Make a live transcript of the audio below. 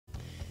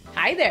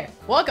Hi there!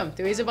 Welcome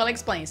to Isabel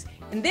Explains.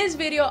 In this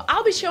video,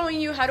 I'll be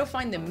showing you how to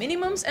find the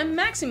minimums and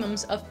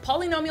maximums of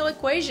polynomial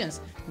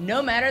equations,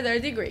 no matter their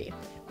degree,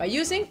 by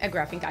using a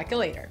graphing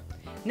calculator.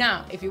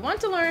 Now, if you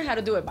want to learn how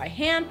to do it by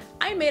hand,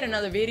 I made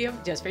another video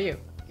just for you.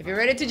 If you're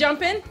ready to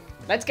jump in,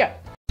 let's go!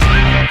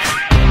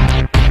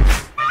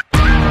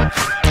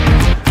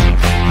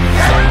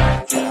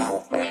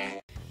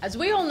 As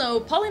we all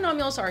know,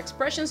 polynomials are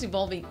expressions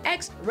involving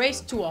x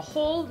raised to a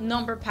whole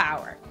number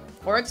power,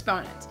 or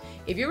exponents.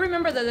 If you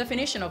remember the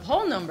definition of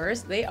whole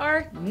numbers, they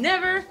are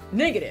never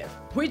negative,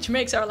 which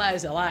makes our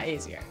lives a lot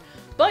easier.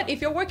 But if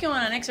you're working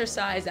on an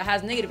exercise that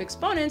has negative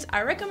exponents,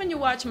 I recommend you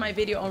watch my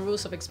video on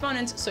rules of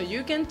exponents so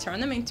you can turn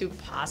them into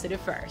positive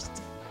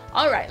first.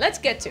 Alright, let's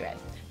get to it.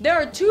 There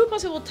are two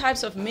possible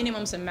types of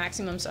minimums and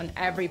maximums on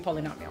every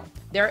polynomial.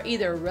 They're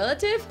either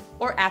relative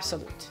or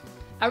absolute.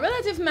 A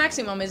relative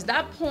maximum is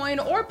that point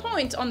or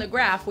points on the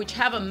graph which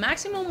have a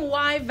maximum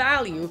y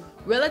value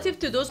relative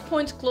to those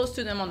points close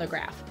to them on the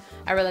graph.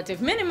 A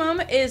relative minimum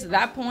is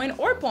that point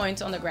or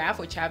points on the graph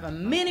which have a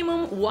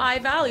minimum y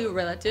value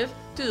relative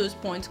to those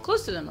points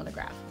close to them on the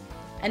graph.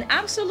 An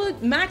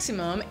absolute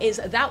maximum is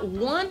that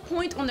one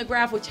point on the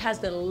graph which has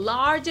the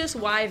largest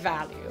y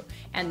value,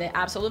 and the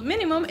absolute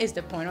minimum is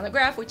the point on the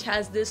graph which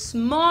has the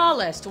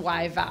smallest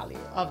y value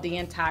of the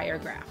entire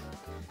graph.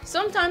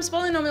 Sometimes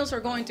polynomials are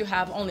going to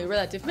have only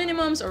relative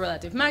minimums or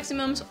relative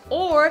maximums,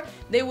 or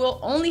they will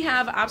only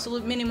have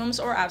absolute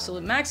minimums or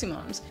absolute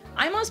maximums.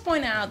 I must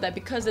point out that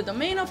because the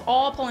domain of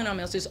all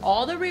polynomials is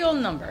all the real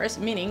numbers,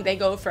 meaning they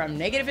go from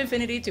negative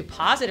infinity to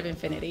positive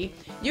infinity,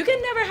 you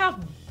can never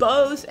have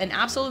both an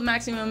absolute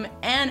maximum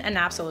and an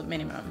absolute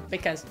minimum,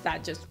 because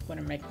that just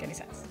wouldn't make any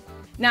sense.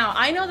 Now,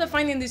 I know that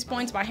finding these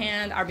points by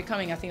hand are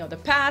becoming a thing of the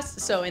past,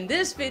 so in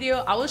this video,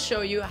 I will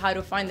show you how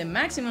to find the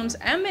maximums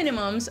and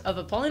minimums of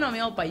a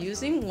polynomial by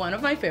using one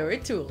of my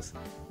favorite tools,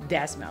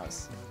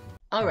 Desmos.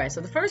 Alright,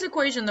 so the first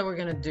equation that we're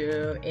going to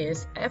do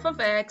is f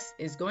of x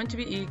is going to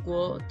be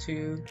equal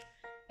to,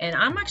 and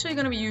I'm actually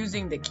going to be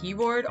using the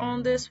keyboard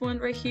on this one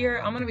right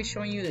here. I'm going to be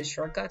showing you the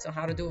shortcuts on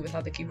how to do it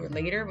without the keyboard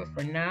later, but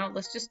for now,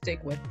 let's just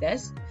stick with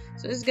this.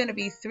 So this is going to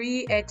be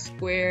 3x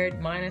squared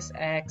minus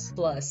x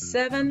plus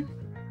 7.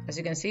 As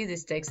you can see,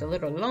 this takes a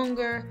little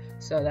longer,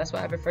 so that's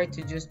why I prefer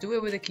to just do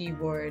it with a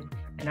keyboard,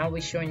 and I'll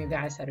be showing you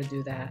guys how to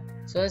do that.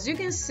 So as you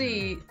can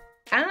see,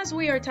 as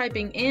we are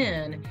typing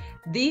in,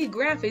 the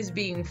graph is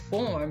being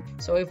formed.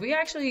 So if we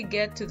actually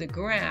get to the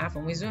graph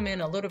and we zoom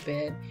in a little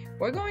bit,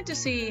 we're going to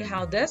see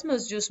how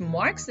Desmos just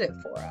marks it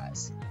for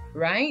us,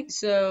 right?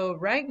 So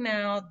right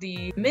now,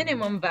 the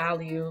minimum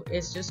value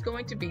is just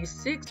going to be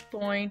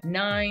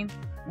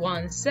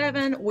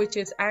 6.917, which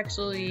is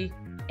actually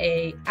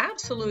a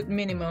absolute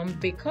minimum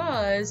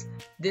because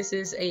this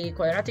is a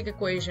quadratic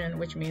equation,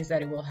 which means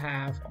that it will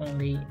have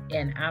only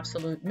an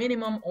absolute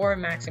minimum or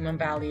maximum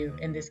value.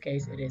 In this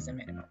case, it is a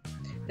minimum.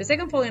 The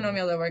second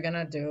polynomial that we're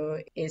gonna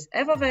do is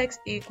f of x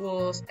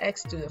equals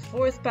x to the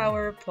fourth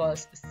power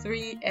plus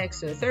 3x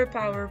to the third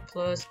power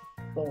plus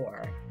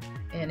 4.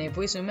 And if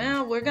we zoom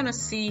out, we're gonna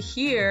see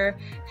here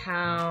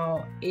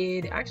how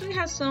it actually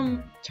has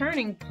some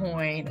turning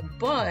point,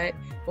 but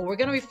what we're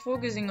gonna be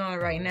focusing on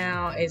right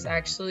now is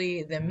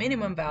actually the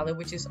minimum value,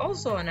 which is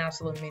also an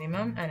absolute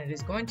minimum, and it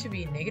is going to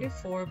be negative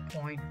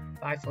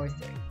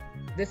 4.543.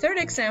 The third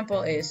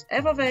example is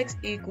f of x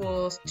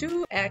equals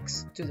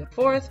 2x to the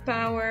fourth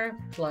power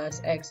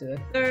plus x to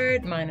the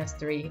third minus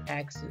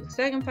 3x to the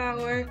second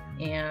power.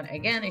 And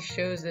again, it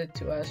shows it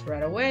to us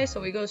right away, so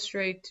we go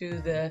straight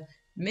to the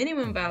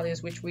minimum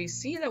values, which we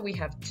see that we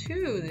have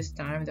two this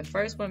time, the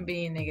first one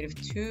being negative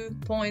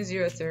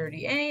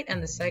 2.038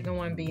 and the second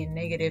one being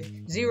negative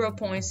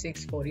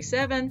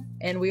 0.647,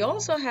 and we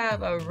also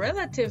have a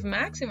relative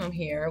maximum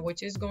here,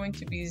 which is going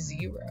to be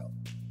 0.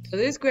 So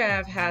this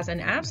graph has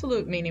an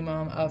absolute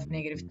minimum of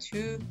negative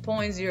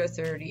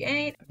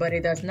 2.038, but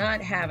it does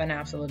not have an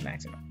absolute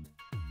maximum.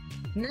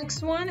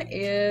 Next one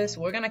is,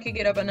 we're gonna kick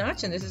it up a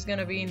notch, and this is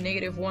gonna be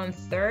negative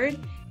 1/3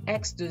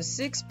 x to the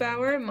sixth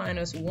power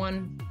minus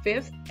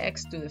 1/5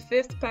 x to the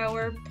fifth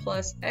power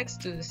plus x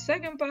to the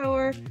second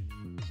power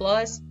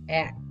plus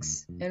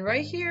x. And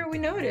right here we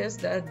notice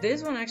that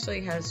this one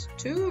actually has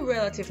two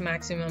relative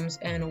maximums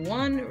and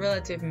one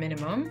relative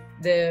minimum.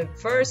 The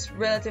first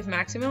relative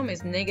maximum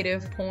is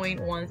negative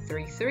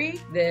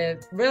 0.133,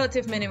 the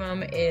relative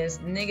minimum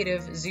is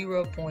negative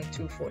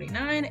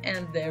 0.249,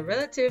 and the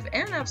relative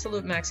and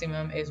absolute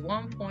maximum is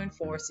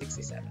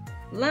 1.467.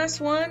 Last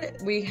one,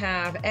 we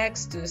have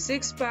x to the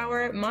sixth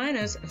power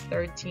minus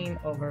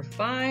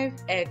 13/5,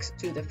 x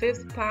to the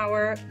fifth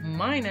power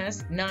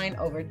minus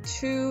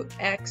 9/2,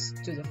 x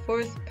to the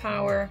fourth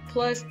power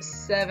plus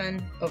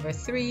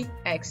 7/3,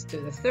 x to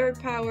the third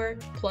power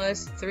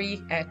plus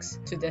 3x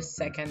to the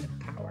second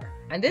power.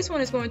 And this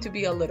one is going to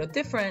be a little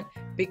different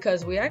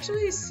because we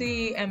actually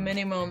see a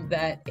minimum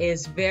that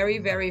is very,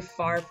 very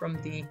far from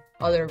the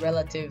other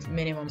relative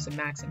minimums and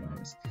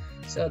maximums.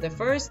 So the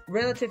first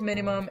relative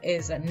minimum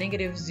is a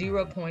negative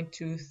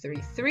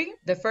 0.233.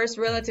 The first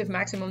relative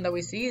maximum that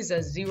we see is a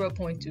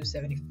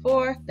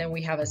 0.274. Then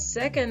we have a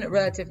second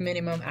relative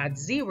minimum at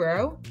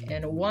 0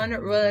 and one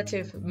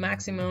relative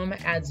maximum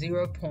at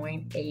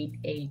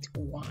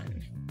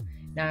 0.881.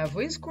 Now if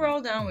we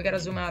scroll down, we gotta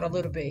zoom out a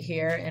little bit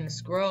here and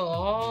scroll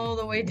all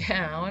the way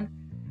down.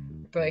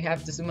 Probably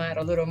have to zoom out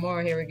a little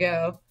more. Here we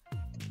go.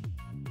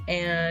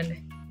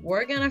 And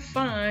we're gonna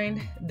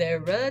find the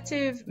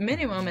relative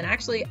minimum and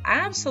actually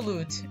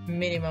absolute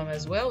minimum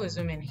as well. We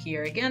zoom in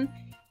here again,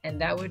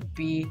 and that would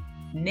be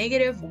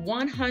negative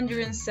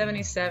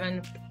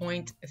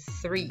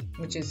 177.3,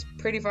 which is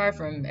pretty far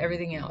from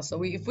everything else.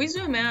 So if we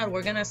zoom out,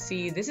 we're gonna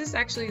see this is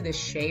actually the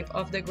shape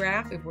of the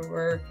graph if we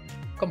were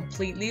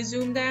completely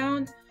zoomed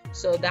down.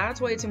 So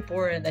that's why it's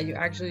important that you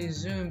actually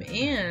zoom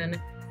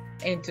in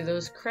into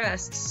those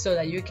crests so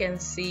that you can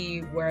see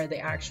where the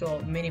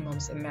actual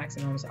minimums and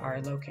maximums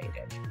are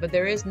located. But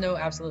there is no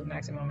absolute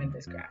maximum in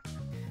this graph.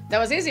 That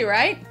was easy,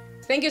 right?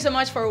 Thank you so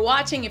much for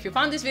watching. If you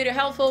found this video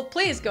helpful,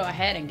 please go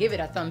ahead and give it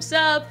a thumbs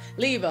up,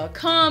 leave a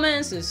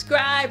comment,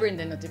 subscribe, ring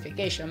the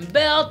notification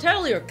bell,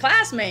 tell your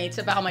classmates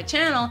about my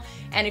channel,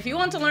 and if you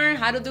want to learn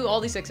how to do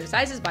all these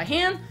exercises by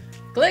hand,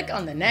 click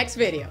on the next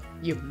video,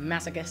 you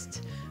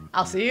masochist.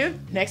 I'll see you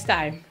next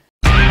time.